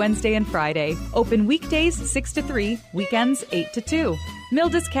Monday, Wednesday, and Friday. Open weekdays 6 to 3, weekends 8 to 2.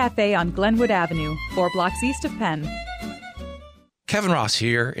 Milda's Cafe on Glenwood Avenue, 4 blocks east of Penn. Kevin Ross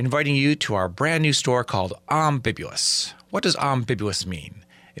here, inviting you to our brand new store called Ambiguous. What does ambiguous mean?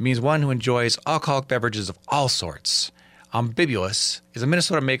 It means one who enjoys alcoholic beverages of all sorts. Ambiguous is a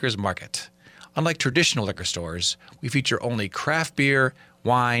Minnesota maker's market. Unlike traditional liquor stores, we feature only craft beer,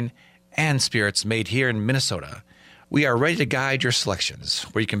 wine, and spirits made here in Minnesota. We are ready to guide your selections,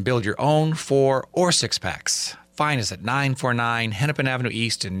 where you can build your own 4 or 6 packs. Find us at 949 Hennepin Avenue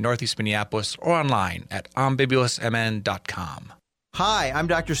East in Northeast Minneapolis or online at ambiguousmn.com. Hi, I'm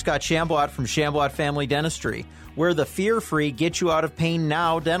Dr. Scott Shamblot from Shamblot Family Dentistry. We're the fear-free,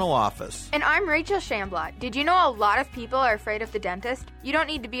 get-you-out-of-pain-now dental office. And I'm Rachel Shamblot. Did you know a lot of people are afraid of the dentist? You don't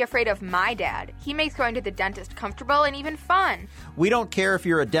need to be afraid of my dad. He makes going to the dentist comfortable and even fun. We don't care if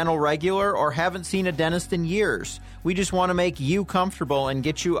you're a dental regular or haven't seen a dentist in years. We just want to make you comfortable and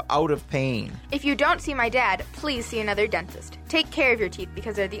get you out of pain. If you don't see my dad, please see another dentist. Take care of your teeth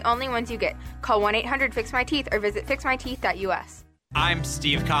because they're the only ones you get. Call 1-800-FIX-MY-TEETH or visit fixmyteeth.us. I'm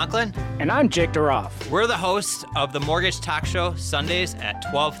Steve Conklin. And I'm Jake Duroff. We're the hosts of the Mortgage Talk Show, Sundays at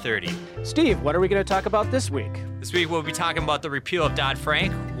 12:30. Steve, what are we going to talk about this week? This week we'll be talking about the repeal of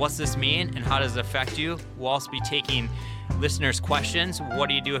Dodd-Frank. What's this mean and how does it affect you? We'll also be taking listeners' questions. What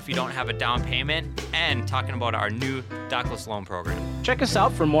do you do if you don't have a down payment? And talking about our new dockless loan program. Check us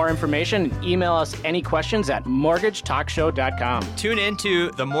out for more information and email us any questions at mortgagetalkshow.com. Tune in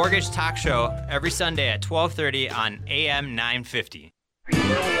to the Mortgage Talk Show every Sunday at 12:30 on AM 950.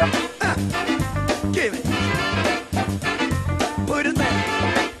 Give it. Put it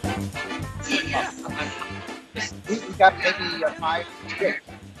back. We got maybe 5 to go.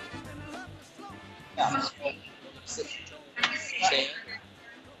 Yeah.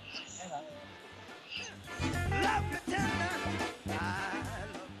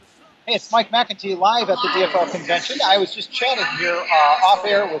 Hey, it's Mike McIntee live at the DFL convention. I was just chatting here off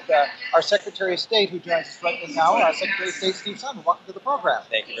air with our Secretary of State, who joins us right now, Secretary of State Steve Simon. Welcome to the program.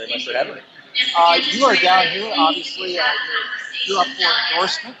 Thank you very much for having me. You are down here, obviously. You're up for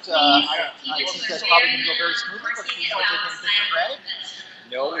endorsement. I think that's probably going to go very smoothly, but we don't take anything for granted.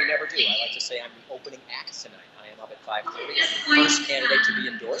 No, we never do. I like to say I'm the opening act tonight. I am up at 5:30. I'm the first candidate to be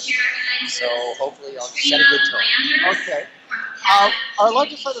endorsed, so hopefully I'll set a good tone. Okay. Our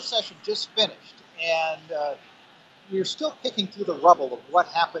legislative session just finished, and we're still picking through the rubble of what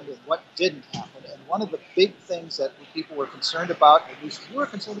happened and what didn't happen. And one of the big things that people were concerned about, at least you were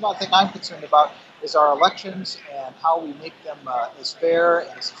concerned about, I think I'm concerned about, is our elections and how we make them as fair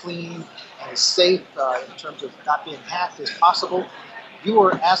and as clean and as safe in terms of not being hacked as possible. You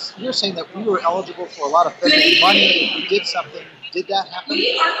were saying that we were eligible for a lot of federal money if we did something. Did that happen? It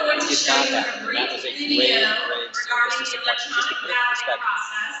did not happen. That was a great serious disappointment. Just to put it in perspective,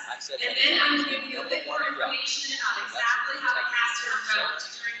 I've said that the number one threat to election integrity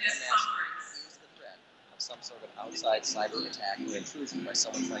and national is the threat of some sort of outside cyber attack or intrusion by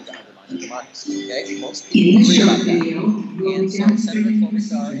someone trying to undermine democracy. Okay? Most people agree about that. And so Senator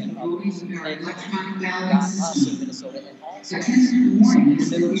Klobuchar and others got us in Minnesota and also some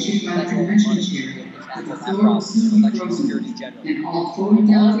considerable federal money to tackle that process of election security generally. All we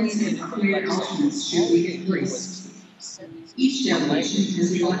needed from the legislature, all we needed was each delegation has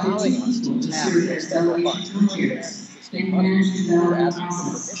the allowing us to tap those federal funds. State money. We were asking for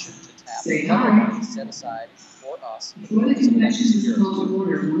permission to tap federal money set aside for us for the election security.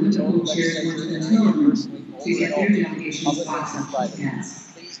 We told the legislature, and I did personally over and over, public and private,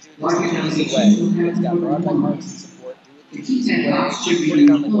 please do this in an easy way. It's got broad bipartisan support. Do it the easy way. Put it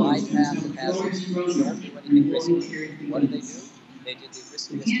on the glide path that has it. Don't do anything risky. What did they do? They did the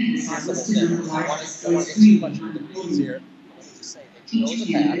riskiest possible thing. I don't want to get too much into the weeds here. I want to just say they chose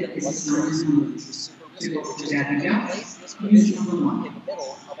a path that it wasn't choice. It was super risky, which is to place this provision in the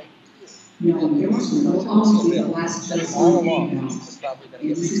middle of a that all along is probably going to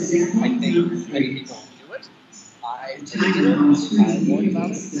get vetoed. I think many people do it. I predicted it. I warned about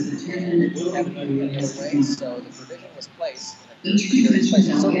it. And it wouldn't happen any other way. So the provision was placed in a very place.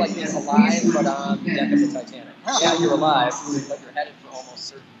 It's sort of like being alive but on the deck of the Titanic. Yeah, you're alive, but you're headed for almost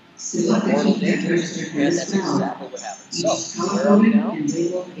certain mortal danger. And that's exactly what happened. So where are we now? We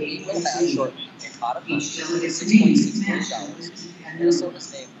will have shortly a pot of money, $6.6 million. Minnesota's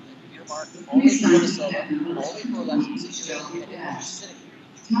name earmarked only for Minnesota, only for election security, and it will be sitting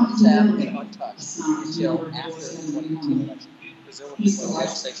untapped and untouched until after the 2018 election. Presumably when the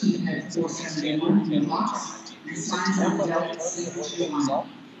legislature convenes in January 2019. It's a totally avoidable result.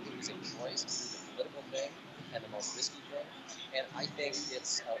 It was a choice, the political thing, and the most risky thing. And I think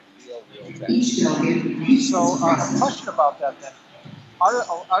it's a real tragedy. So, a question about that then.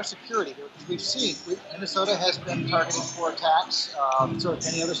 Our security, we've seen, Minnesota has been targeted for attacks, so have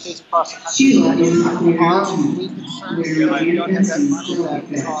many other states across the country. Are we concerned that we don't have that money,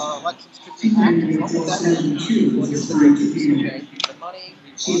 that our elections could be hacked? What would that mean? Well, here's the good news, okay? The money we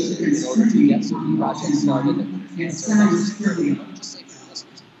wanted in order to get certain projects started and enhance our election security. Let me just say for the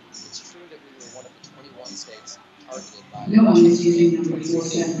listeners, it's true that we were one of the 21 states targeted by Russians in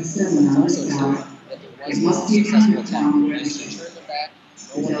 2016. It's also true that there was no successful attack. We managed to turn them back.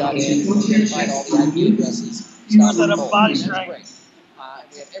 No one got in, identified all the IP addresses, stopped the poll. That's great. And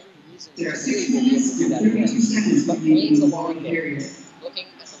we have every reason to believe we'll be able to do that again. But playing the long game, looking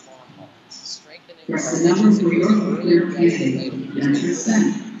at the long haul, strengthening our connections and doing it earlier rather than later is going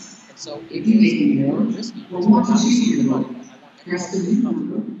to work. And so it is more risky. It's more risky than money. I want everyone to be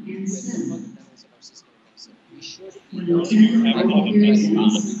comfortable with the fundamentals of our system of medicine. We should be knowing that we will be good.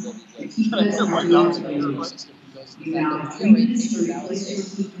 System because the fact that we are a paper ballot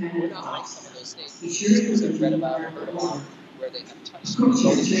state, we're not like some of those states that read about or heard about where they have touchscreen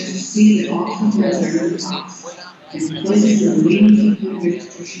voting machines, paper trails, voter seats. We're not like Pennsylvania, Georgia, Louisiana,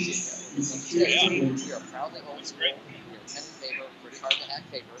 or Virginia. We are proudly old school. We are pen and paper. Pretty hard to hack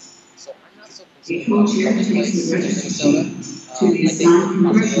paper. So I'm not so concerned about public place in Minnesota. I think the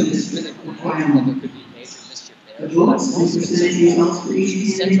possibility is really remote that there could be major mischief there. But I'm most concerned about the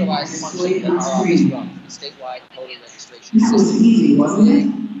centralized function that our office runs, the statewide voter registration system.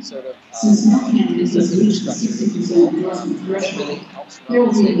 Sort of is an infrastructure, if you will, that really helps run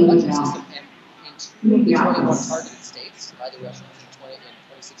the state election system. And in 2 of the 21 targeted states by the Russians in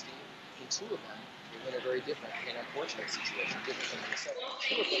 2016, in 2 of them, in a very different and unfortunate situation, different from Minnesota.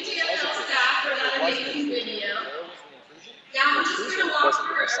 Two of them, there was an intrusion. Now we're just going to walk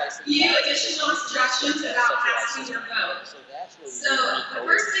through a few additional instructions about casting your vote. So the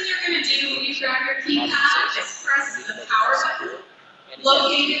first thing you're going to do when you grab your keypad is press the power button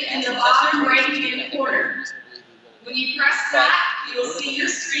located in the bottom right-hand corner. When you press that, you will see your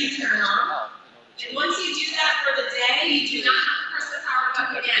screen turn on. And once you do that for the day, you do not have to press the power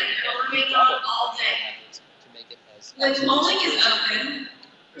button again. It will remain on all day. When polling is open,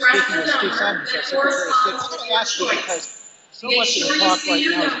 press the number that corresponds to your choice. So much of the talk right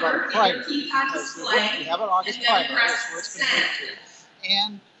now is about a primary, because we have an August primary, that's where it's been moved to.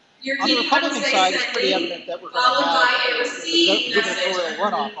 And on the Republican side, it's pretty evident that we're going to have the gubernatorial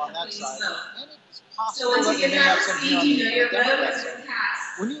runoff on that side. And it's possible that we may have some here on the Democrat side.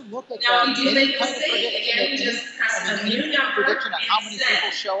 When you look at that, any kind of prediction on how many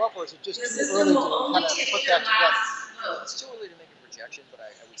people show up, or is it just too early to kind of put that together? It's too early to make a projection, but I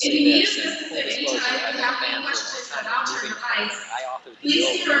would say this, and full disclosure, I've been a fan for a long time of moving primary. I authored the bill please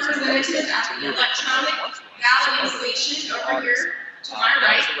see the representative at the electronic balloting station over here to my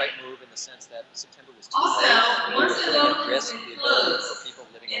right. That was the right move in the sense that September was too also, once the vote has been closed,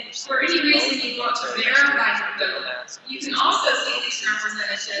 and for any reason you want to verify your vote, you can also see these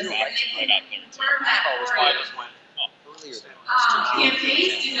representatives and they can confirm that for you.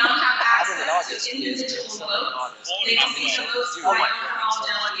 Campaigns do not have access to individual votes. They can see the votes by overall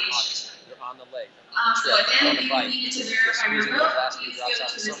delegation. So again, if you needed to verify your vote, please go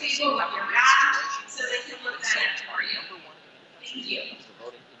to the table with your badge so they can look that in for you. Thank you.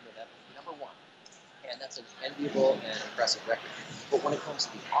 Number 1. And that's an enviable and impressive record. But when it comes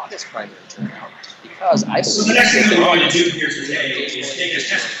to the August primary turnout, because I believe the next thing we want to do here today is take a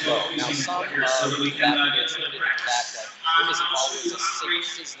test vote using the clicker so that we can get some practice. It isn't always a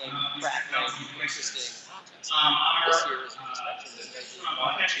sizzling, crackling, interesting contest. This year, as we expect, is maybe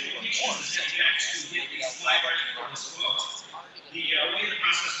 1 or 2 or more maybe a 5 or 10 votes. The way the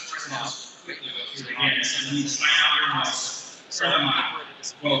process works now is quickly go through again, and then you sign out your mouse, turn them on,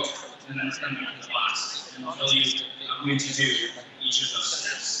 vote, and then turn them in the box, and they'll tell you when to do each of those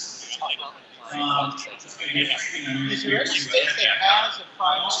steps. It's going to get interesting. I'm Is there any state that has a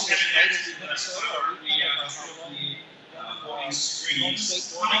primary as late as Minnesota, or we kind of voting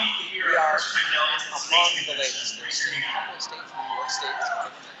screens. We are among the latest. There's a couple of states, New York State is one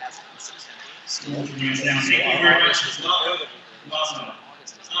of them that has it in September. Still, thank you very much as well. Welcome.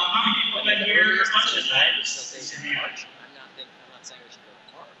 How many people have been here for lunch tonight? I'm not saying we should go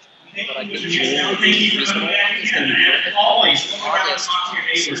to March. Thank you for coming back again. And always, when we're going to talk to your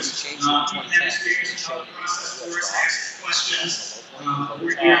neighbors, we've had experience in how the process works, ask questions.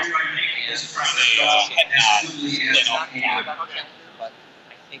 We're here trying to make this process go as smoothly as we can.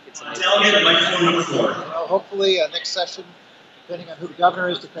 Delegate microphone number 4. Well, hopefully next session, depending on who the governor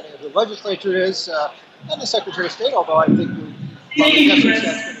is, depending on who the legislature is, and the Secretary of State, although I think we probably guess what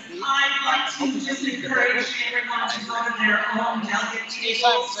that's going to be. I'd like to just encourage everyone to go to their own delegate Steve tables.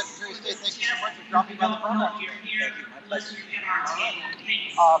 Simon, Secretary of State, thank you so much for dropping by the program.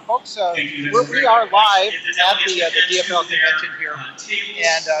 Folks, we are live at the DFL convention here,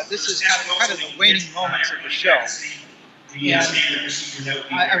 and this is kind of the waning moments of the show. And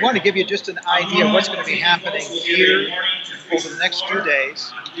I want to give you just an idea of what's going to be happening here over the next 2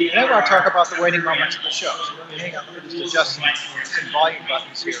 days. And then I want to talk about the waning moments of the show. So let me hang on, let me just adjust some volume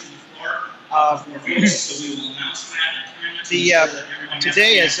buttons here.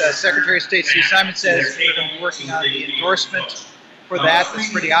 Today, as Secretary of State Steve Simon says, we're going to be working on the endorsement for that.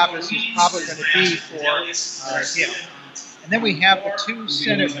 That's pretty obvious. It's probably going to be for him. And then we have the two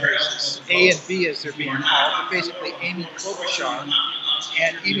Senate races, A and B as they're being called. They're basically Amy Klobuchar.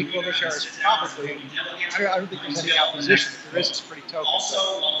 And Amy Klobuchar is probably, I don't think there's any opposition. If there is, it's pretty token.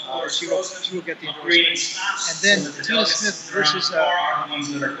 But she will get the endorsement. And then Tina Smith versus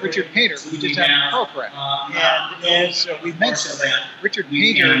Richard Painter, who just had a program. And as we mentioned, Richard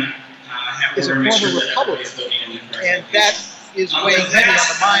Painter is a former Republican. And that is weighing heavy on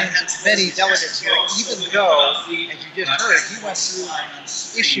the minds of many delegates here, even though, as you just heard, he went through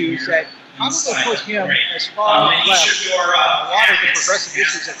issues that probably put him as far left a lot of the progressive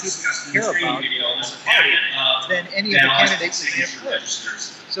issues that people care about in the party than any of the candidates that have put.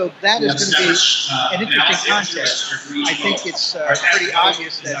 So that is going to be an interesting contest. I think it's pretty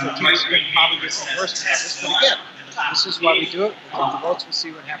obvious that Tina Smith probably gets the first half this, but again, this is why we do it. We'll take the votes. We'll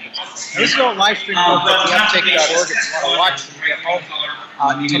see what happens. Now, this is all live stream over at theuptake.org if you want to watch it when you get home.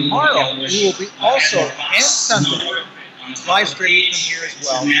 Tomorrow, we will be also, and Sunday, live streaming from here as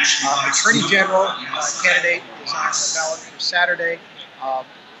well. Attorney General candidate is on the ballot for Saturday. I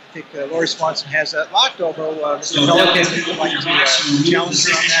think Lori Swanson has that locked, although Mr. Pelican would like to challenge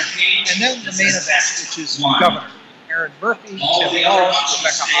her on that. And then the main event, which is Governor. Aaron Murphy, Tim Walsh,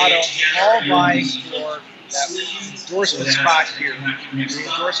 Rebecca Otto, all vying for that endorsement spot here. The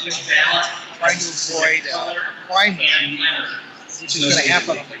endorsement trying to avoid primary, which is going to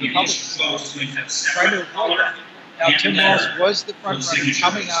happen on the Republican side. Trying to avoid that. Now, Tim Walsh was the front runner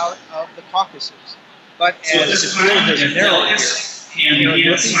coming out of the caucuses, but as the field has narrowed here, Aaron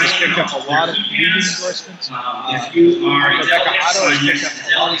Murphy has picked up a lot of union endorsements. Rebecca Otto has picked up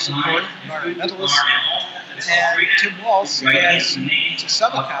a lot of support from environmentalists. And Tim Walsh has, to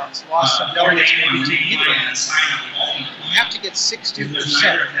some accounts, lost some delegates maybe to either end. You have to get 60% to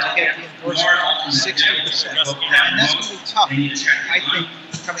get the endorsement, 60%. And that's going to be tough, I think,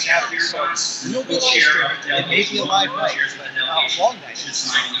 coming out of this. So we'll be live streaming. It may be a live night, but not a long night.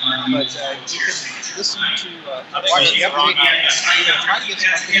 But you can listen to watch the update and try to get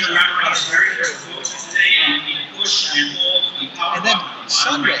some. And then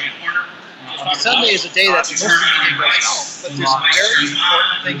Sunday is a day that most of the media goes home, but there's some very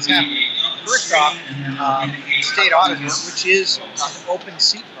important things happening. First off, the state auditor, which is an open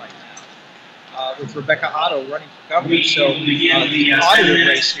seat right now, with Rebecca Otto running for governor. So the auditor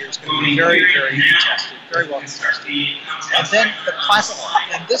race here is going to be very, very contested, very well contested. And then the platform,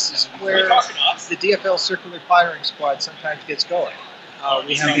 and this is where the DFL circular firing squad sometimes gets going.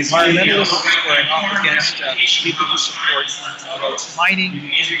 We have environmentalists squaring off against people who support mining in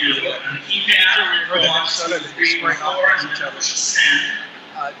northern Minnesota that are squaring off against each other.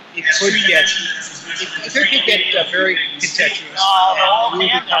 It could get very contentious, and we will be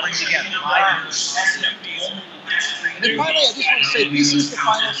covering it again live. And then finally, I just want to say this is the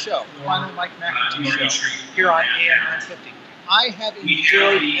final show, the final Mike McIntee show here on AM 950. I have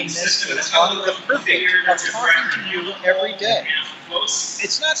enjoyed immensely the privilege of talking to you every day.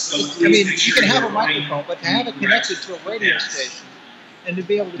 It's not, I mean, you can have a microphone, but to have it connected to a radio station and to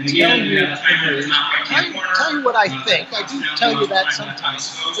be able to tell you the news, tell you what I think, I do tell you that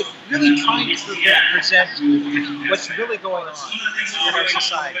sometimes, but really trying to present what's really going on in our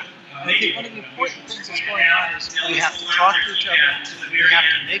society. And I think one of the important things that's going on is we have to talk to each other, we have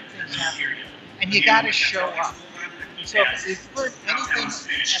to make things happen, and you got to show up. So if you've heard anything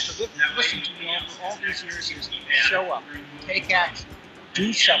after listening to me for all these years is show up, take action,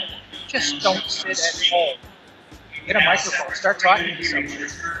 do something. Just don't sit at home. Get a microphone, start talking to somebody.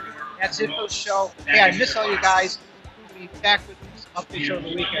 That's it for the show. Hey, I miss all you guys. We'll be back with this update show of the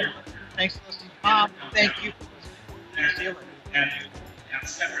weekend. Thanks for listening. Mom, thank you for listening. See you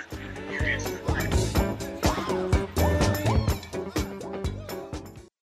later.